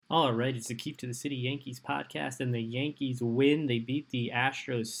All right, it's the Keep to the City Yankees podcast, and the Yankees win. They beat the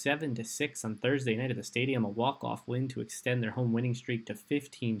Astros 7-6 on Thursday night at the stadium, a walk-off win to extend their home winning streak to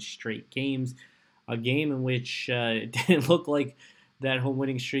 15 straight games. A game in which it didn't look like that home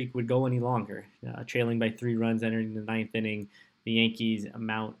winning streak would go any longer. Trailing by 3 runs entering the ninth inning, the Yankees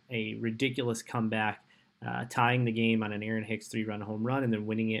mount a ridiculous comeback, tying the game on an Aaron Hicks 3-run home run, and then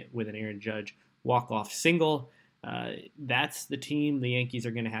winning it with an Aaron Judge walk-off single. That's the team the Yankees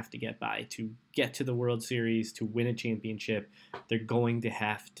are going to have to get by to get to the World Series, to win a championship. They're going to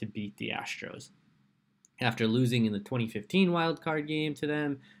have to beat the Astros. After losing in the 2015 wild card game to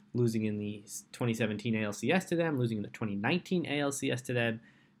them, losing in the 2017 ALCS to them, losing in the 2019 ALCS to them,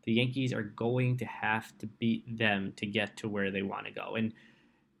 the Yankees are going to have to beat them to get to where they want to go. And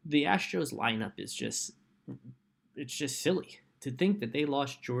the Astros lineup is just silly. To think that they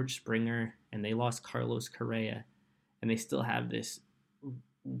lost George Springer and they lost Carlos Correa, and they still have this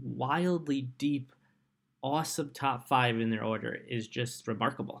wildly deep, awesome top 5 in their order is just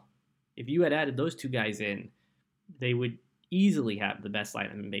remarkable. If you had added those two guys in, they would easily have the best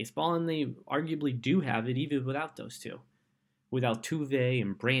lineup in baseball, and they arguably do have it even without those two. With Altuve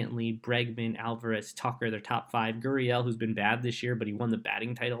and Brantley, Bregman, Alvarez, Tucker, their top 5. Gurriel, who's been bad this year, but he won the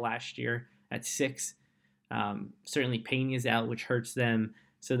batting title last year at 6. Certainly Pena's out, which hurts them.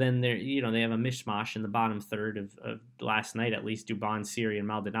 So then they have a mishmash in the bottom third of last night, at least Dubon, Siri, and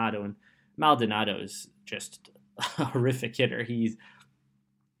Maldonado. And Maldonado's just a horrific hitter. He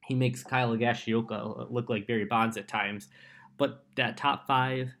makes Kyle Higashioka look like Barry Bonds at times. But that top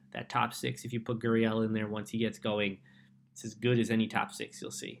 5, that top 6, if you put Gurriel in there once he gets going, it's as good as any top 6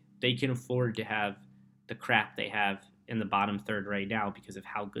 you'll see. They can afford to have the crap they have in the bottom third right now because of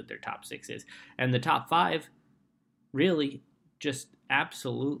how good their top 6 is. And the top 5 really just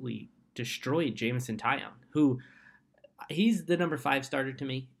absolutely destroyed Jameson Taillon, who he's the number 5 starter to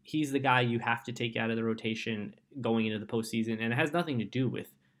me. He's the guy you have to take out of the rotation going into the postseason, and it has nothing to do with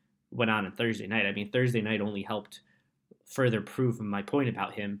what went on Thursday night. I mean, Thursday night only helped further prove my point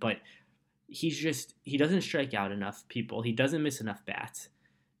about him, but he doesn't strike out enough people. He doesn't miss enough bats.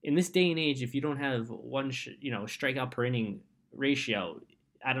 In this day and age, if you don't have one strikeout per inning ratio,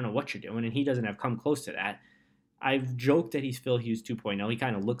 I don't know what you're doing, and he doesn't have come close to that. I've joked that he's Phil Hughes 2.0. He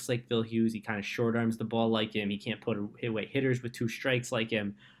kind of looks like Phil Hughes. He kind of short arms the ball like him. He can't put away hitters with 2 strikes like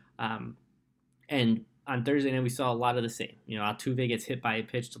him. And on Thursday night, we saw a lot of the same. Altuve gets hit by a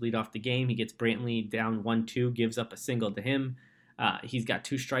pitch to lead off the game. He gets Brantley down 1-2, gives up a single to him. He's got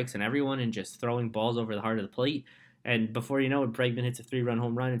 2 strikes on everyone and just throwing balls over the heart of the plate. And before you know it, Bregman hits a 3-run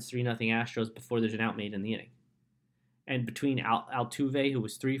home run. It's 3-0 Astros before there's an out made in the inning. And between Altuve, who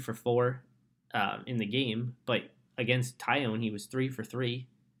was 3 for 4 in the game, but against Taillon, he was 3 for 3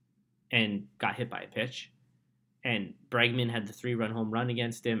 and got hit by a pitch. And Bregman had the 3-run home run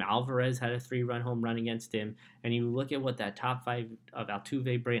against him. Alvarez had a 3-run home run against him. And you look at what that top 5 of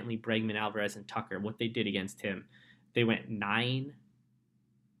Altuve, Brantley, Bregman, Alvarez, and Tucker, what they did against him. They went 9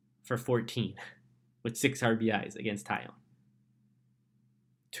 for 14 with 6 RBIs against Taillon.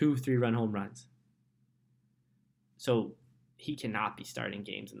 2 3-run home runs. So he cannot be starting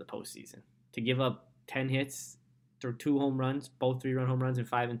games in the postseason. To give up 10 hits through 2 home runs, both 3-run home runs in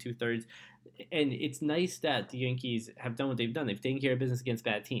 5 2/3. And it's nice that the Yankees have done what they've done. They've taken care of business against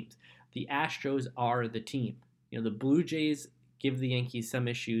bad teams. The Astros are the team. The Blue Jays give the Yankees some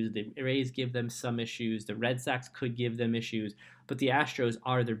issues. The Rays give them some issues. The Red Sox could give them issues. But the Astros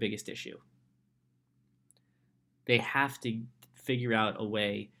are their biggest issue. They have to figure out a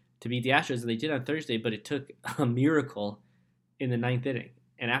way to beat the Astros, and they did on Thursday, but it took a miracle in the 9th inning.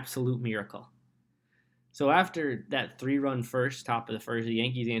 An absolute miracle. So after that 3-run first, top of the first, the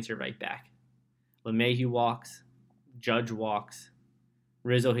Yankees answer right back. LeMahieu walks, Judge walks,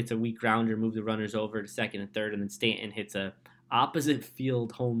 Rizzo hits a weak grounder, move the runners over to second and third, and then Stanton hits a opposite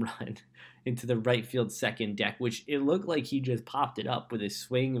field home run into the right field second deck, which it looked like he just popped it up with his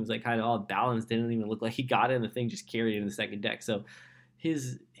swing. It was like kind of all balanced. Didn't even look like he got it, and the thing just carried it in the second deck. So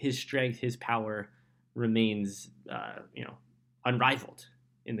his strength, his power remains, unrivaled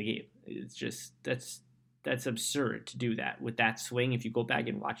in the game. It's just that's absurd to do that with that swing. If you go back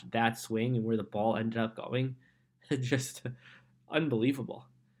and watch that swing and where the ball ended up going, it's just unbelievable.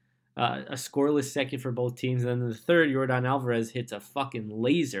 A scoreless second for both teams, and then in the third, Yordan Alvarez hits a fucking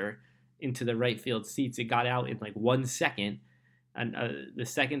laser into the right field seats. It got out in like 1 second, and the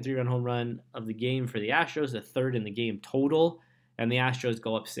second 3-run home run of the game for the Astros, the third in the game total, and the Astros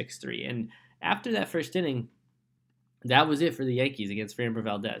go up 6-3. And after that first inning, that was it for the Yankees against Framber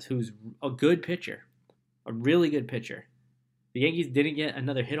Valdez, who's a good pitcher, a really good pitcher. The Yankees didn't get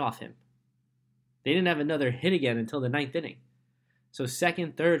another hit off him. They didn't have another hit again until the 9th inning. So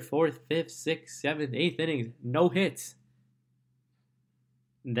second, third, fourth, fifth, sixth, seventh, eighth innings, no hits.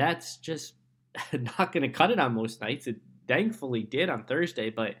 That's just not going to cut it on most nights. It thankfully did on Thursday,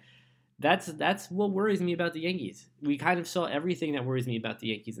 but that's what worries me about the Yankees. We kind of saw everything that worries me about the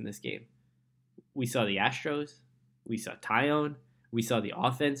Yankees in this game. We saw the Astros. We saw Taillon. We saw the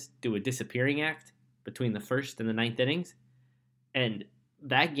offense do a disappearing act between the first and the ninth innings. And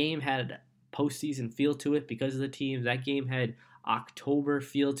that game had postseason feel to it because of the teams. That game had October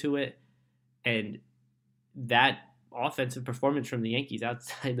feel to it. And that offensive performance from the Yankees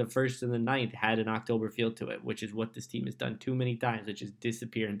outside the first and the ninth had an October feel to it, which is what this team has done too many times, which is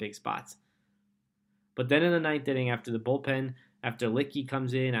disappear in big spots. But then in the ninth inning, after the bullpen, after Licky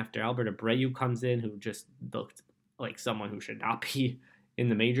comes in, after Albert Abreu comes in, who just looked like someone who should not be in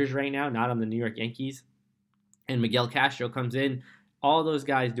the majors right now, not on the New York Yankees, and Miguel Castro comes in, all those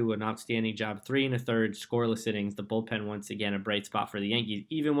guys do an outstanding job. 3 1/3 scoreless innings. The bullpen, once again, a bright spot for the Yankees,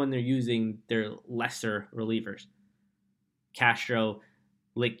 even when they're using their lesser relievers. Castro,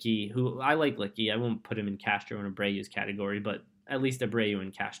 Licky, who I like Licky. I won't put him in Castro and Abreu's category, but at least Abreu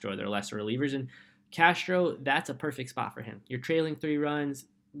and Castro are their lesser relievers. And Castro, that's a perfect spot for him. You're trailing 3 runs,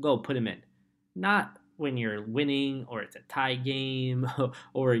 go put him in. Not when you're winning or it's a tie game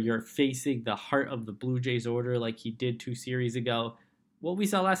or you're facing the heart of the Blue Jays order like he did 2 series ago. What we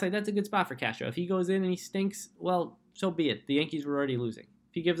saw last night, that's a good spot for Castro. If he goes in and he stinks, well, so be it. The Yankees were already losing.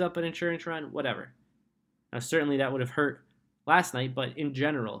 If he gives up an insurance run, whatever. Now, certainly that would have hurt last night, but in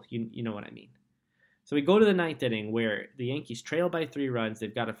general, you know what I mean. So we go to the ninth inning where the Yankees trail by 3 runs.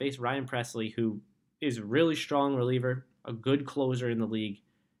 They've got to face Ryan Pressly, who is a really strong reliever, a good closer in the league.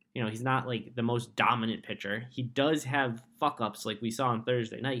 You know, he's not like the most dominant pitcher. He does have fuck-ups like we saw on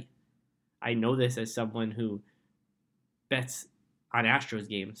Thursday night. I know this as someone who bets on Astros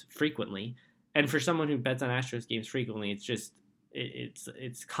games frequently. And for someone who bets on Astros games frequently, it's just,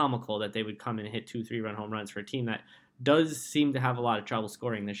 it's comical that they would come in and hit 2 3-run home runs for a team that does seem to have a lot of trouble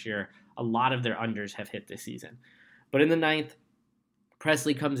scoring this year. A lot of their unders have hit this season. But in the ninth,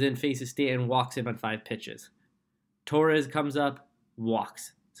 Pressly comes in, faces Stanton, walks him on 5 pitches. Torres comes up,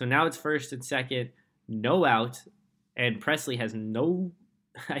 walks. So now it's first and second, no out, and Pressly has no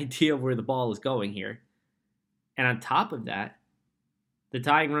idea where the ball is going here. And on top of that, the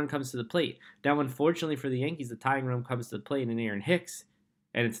tying run comes to the plate. Now, unfortunately for the Yankees, the tying run comes to the plate in Aaron Hicks,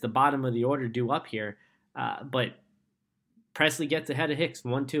 and it's the bottom of the order due up here. But Pressly gets ahead of Hicks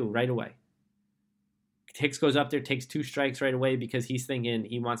 1-2 right away. Hicks goes up there, takes 2 strikes right away because he's thinking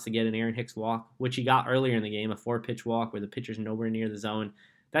he wants to get an Aaron Hicks walk, which he got earlier in the game, a 4-pitch walk where the pitcher's nowhere near the zone.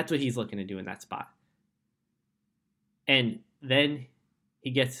 That's what he's looking to do in that spot. And then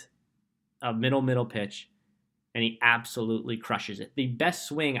he gets a middle pitch, and he absolutely crushes it. The best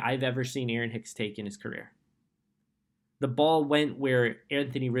swing I've ever seen Aaron Hicks take in his career. The ball went where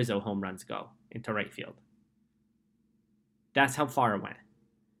Anthony Rizzo home runs go, into right field. That's how far it went.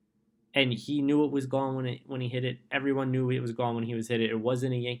 And he knew it was gone when he hit it. Everyone knew it was gone when he was hit it. It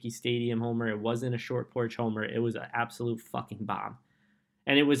wasn't a Yankee Stadium homer. It wasn't a short porch homer. It was an absolute fucking bomb.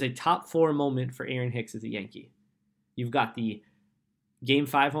 And it was a top 4 moment for Aaron Hicks as a Yankee. You've got the Game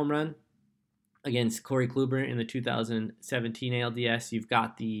 5 home run against Corey Kluber in the 2017 ALDS. You've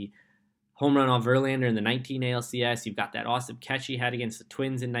got the home run off Verlander in the 19 ALCS. You've got that awesome catch he had against the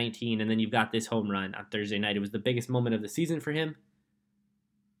Twins in 19. And then you've got this home run on Thursday night. It was the biggest moment of the season for him.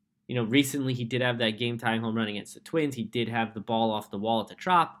 You know, recently he did have that game-tying home run against the Twins. He did have the ball off the wall at the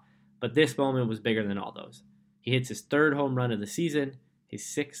Trop. But this moment was bigger than all those. He hits his 3rd home run of the season, his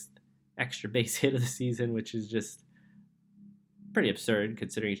 6th extra base hit of the season, which is just pretty absurd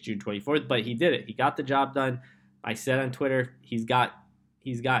considering it's June 24th, but he did it. He got the job done. I said on Twitter, he's got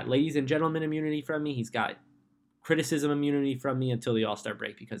ladies and gentlemen immunity from me. He's got criticism immunity from me until the All-Star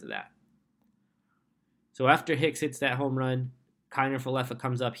break because of that. So after Hicks hits that home run, Kiner Falefa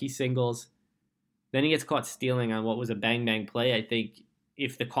comes up, he singles. Then he gets caught stealing on what was a bang-bang play. I think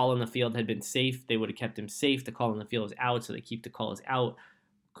if the call on the field had been safe, they would have kept him safe. The call on the field was out, so they keep the call as out.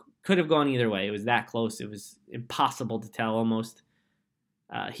 Could have gone either way. It was that close. It was impossible to tell almost.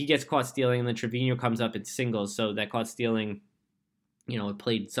 He gets caught stealing, and then Trevino comes up and singles, so that caught stealing, you know, it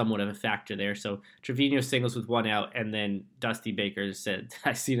played somewhat of a factor there. So Trevino singles with 1 out, and then Dusty Baker said,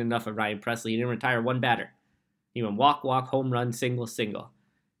 I've seen enough of Ryan Pressly. He didn't retire 1 batter. He went walk, home run, single,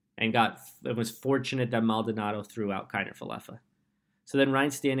 and it was fortunate that Maldonado threw out Kiner Falefa. So then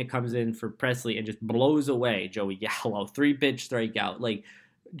Ryan Stanton comes in for Pressly and just blows away Joey Gallo. 3-pitch strikeout. Like,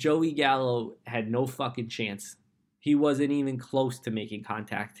 Joey Gallo had no fucking chance. He wasn't even close to making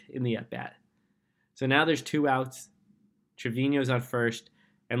contact in the at-bat. So now there's 2 outs. Trevino's on first,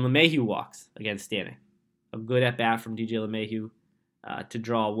 and LeMahieu walks against Stanton. A good at-bat from DJ LeMahieu. to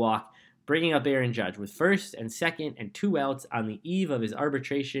draw a walk, bringing up Aaron Judge with first and second and 2 outs on the eve of his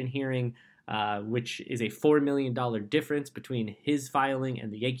arbitration hearing, which is a $4 million difference between his filing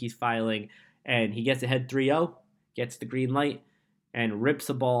and the Yankees filing. And he gets ahead 3-0, gets the green light, and rips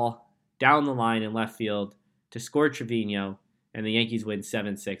a ball down the line in left field to score Trevino, and the Yankees win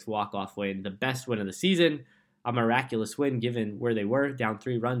 7-6, walk-off win, the best win of the season, a miraculous win given where they were, down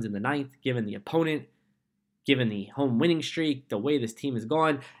 3 runs in the ninth, given the opponent, given the home winning streak, the way this team has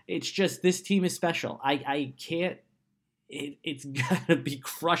gone. It's just, this team is special. I can't, it's going to be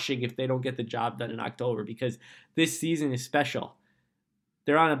crushing if they don't get the job done in October, because this season is special.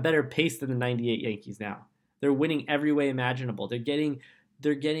 They're on a better pace than the 98 Yankees now. They're winning every way imaginable. They're getting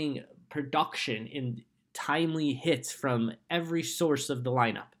production in timely hits from every source of the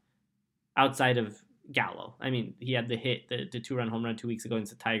lineup outside of Gallo. I mean, he had the hit, the 2-run home run 2 weeks ago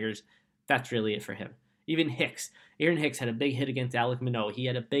against the Tigers. That's really it for him. Even Hicks. Aaron Hicks had a big hit against Alek Manoah. He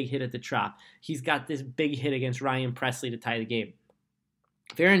had a big hit at the Trop. He's got this big hit against Ryan Presley to tie the game.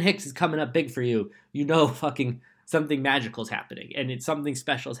 If Aaron Hicks is coming up big for you, you know fucking something magical is happening, and it's something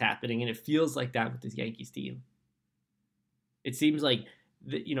special is happening, and it feels like that with this Yankees team. It seems like,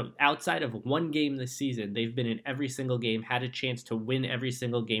 outside of one game this season, they've been in every single game, had a chance to win every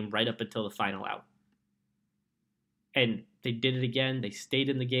single game right up until the final out. And they did it again. They stayed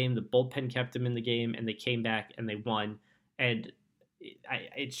in the game. The bullpen kept them in the game, and they came back and they won. And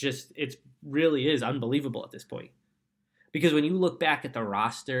it really is unbelievable at this point. Because when you look back at the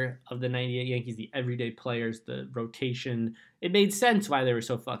roster of the 98 Yankees, the everyday players, the rotation, it made sense why they were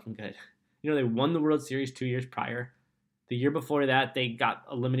so fucking good. They won the World Series 2 years prior. The year before that, they got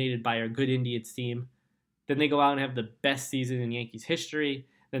eliminated by our good Indians team. Then they go out and have the best season in Yankees history.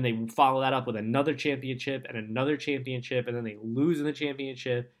 Then they follow that up with another championship and another championship, and then they lose in the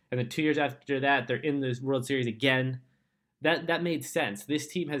championship. And then 2 years after that, they're in the World Series again. That made sense. This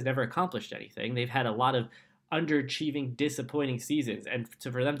team has never accomplished anything. They've had a lot of underachieving, disappointing seasons. And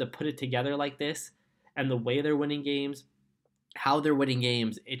for them to put it together like this, and the way they're winning games, how they're winning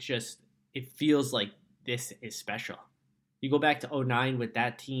games, it feels like this is special. You go back to 2009 with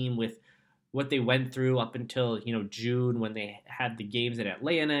that team, with what they went through up until, June, when they had the games in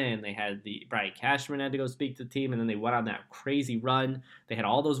Atlanta and they had Brian Cashman had to go speak to the team, and then they went on that crazy run. They had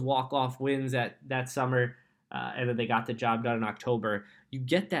all those walk-off wins that summer, and then they got the job done in October. You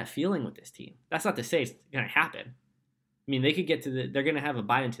get that feeling with this team. That's not to say it's going to happen. I mean, they could get they're going to have a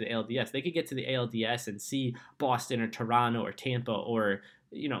buy into the ALDS. They could get to the ALDS and see Boston or Toronto or Tampa or,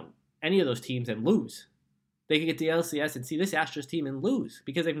 any of those teams and lose. They could get the LCS and see this Astros team and lose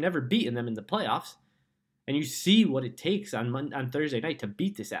because they've never beaten them in the playoffs. And you see what it takes on Thursday night to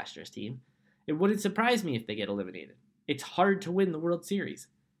beat this Astros team. It wouldn't surprise me if they get eliminated. It's hard to win the World Series.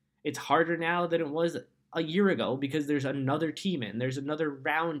 It's harder now than it was a year ago because there's another team in. There's another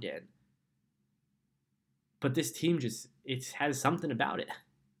round in. But this team it has something about it.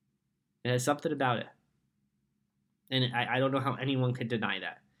 It has something about it. And I don't know how anyone could deny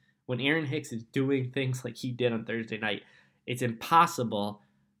that. When Aaron Hicks is doing things like he did on Thursday night, it's impossible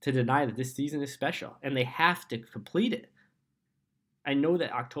to deny that this season is special, and they have to complete it. I know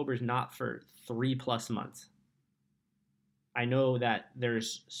that October is not for 3+ months. I know that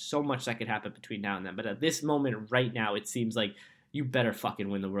there's so much that could happen between now and then, but at this moment right now, it seems like you better fucking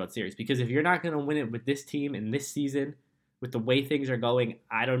win the World Series, because if you're not going to win it with this team in this season, with the way things are going,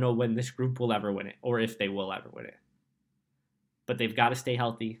 I don't know when this group will ever win it, or if they will ever win it. But they've got to stay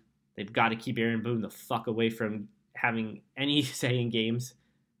healthy. They've got to keep Aaron Boone the fuck away from having any say in games.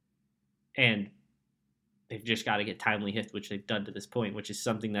 And they've just got to get timely hits, which they've done to this point, which is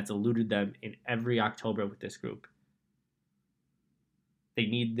something that's eluded them in every October with this group. They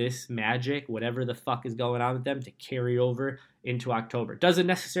need this magic, whatever the fuck is going on with them, to carry over into October. Doesn't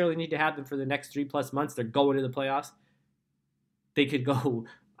necessarily need to happen for the next 3+ months. They're going to the playoffs. They could go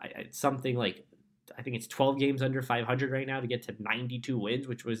something like, I think it's 12 games under 500 right now to get to 92 wins,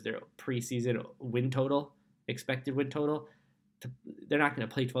 which was their preseason win total, expected win total. They're not going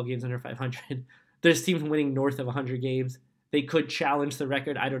to play 12 games under 500. There's teams winning north of 100 games. They could challenge the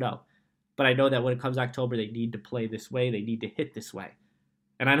record. I don't know. But I know that when it comes October, they need to play this way. They need to hit this way.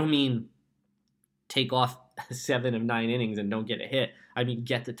 And I don't mean take off 7 of 9 innings and don't get a hit. I mean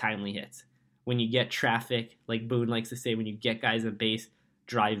get the timely hits. When you get traffic, like Boone likes to say, when you get guys on base,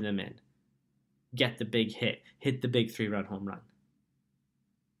 drive them in. Get the big hit the big 3-run home run.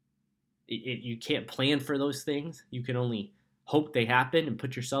 You can't plan for those things. You can only hope they happen and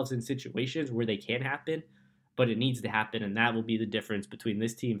put yourselves in situations where they can happen, but it needs to happen, and that will be the difference between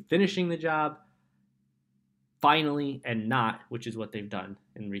this team finishing the job finally and not, which is what they've done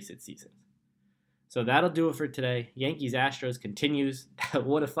in recent seasons. So that'll do it for today. Yankees-Astros continues.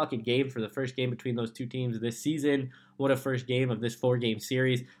 What a fucking game for the first game between those two teams this season. What a first game of this 4-game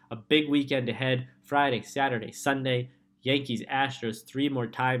series. A big weekend ahead. Friday, Saturday, Sunday. Yankees-Astros 3 more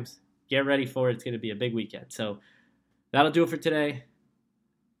times. Get ready for it. It's going to be a big weekend. So that'll do it for today.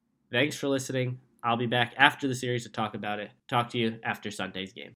 Thanks for listening. I'll be back after the series to talk about it. Talk to you after Sunday's game.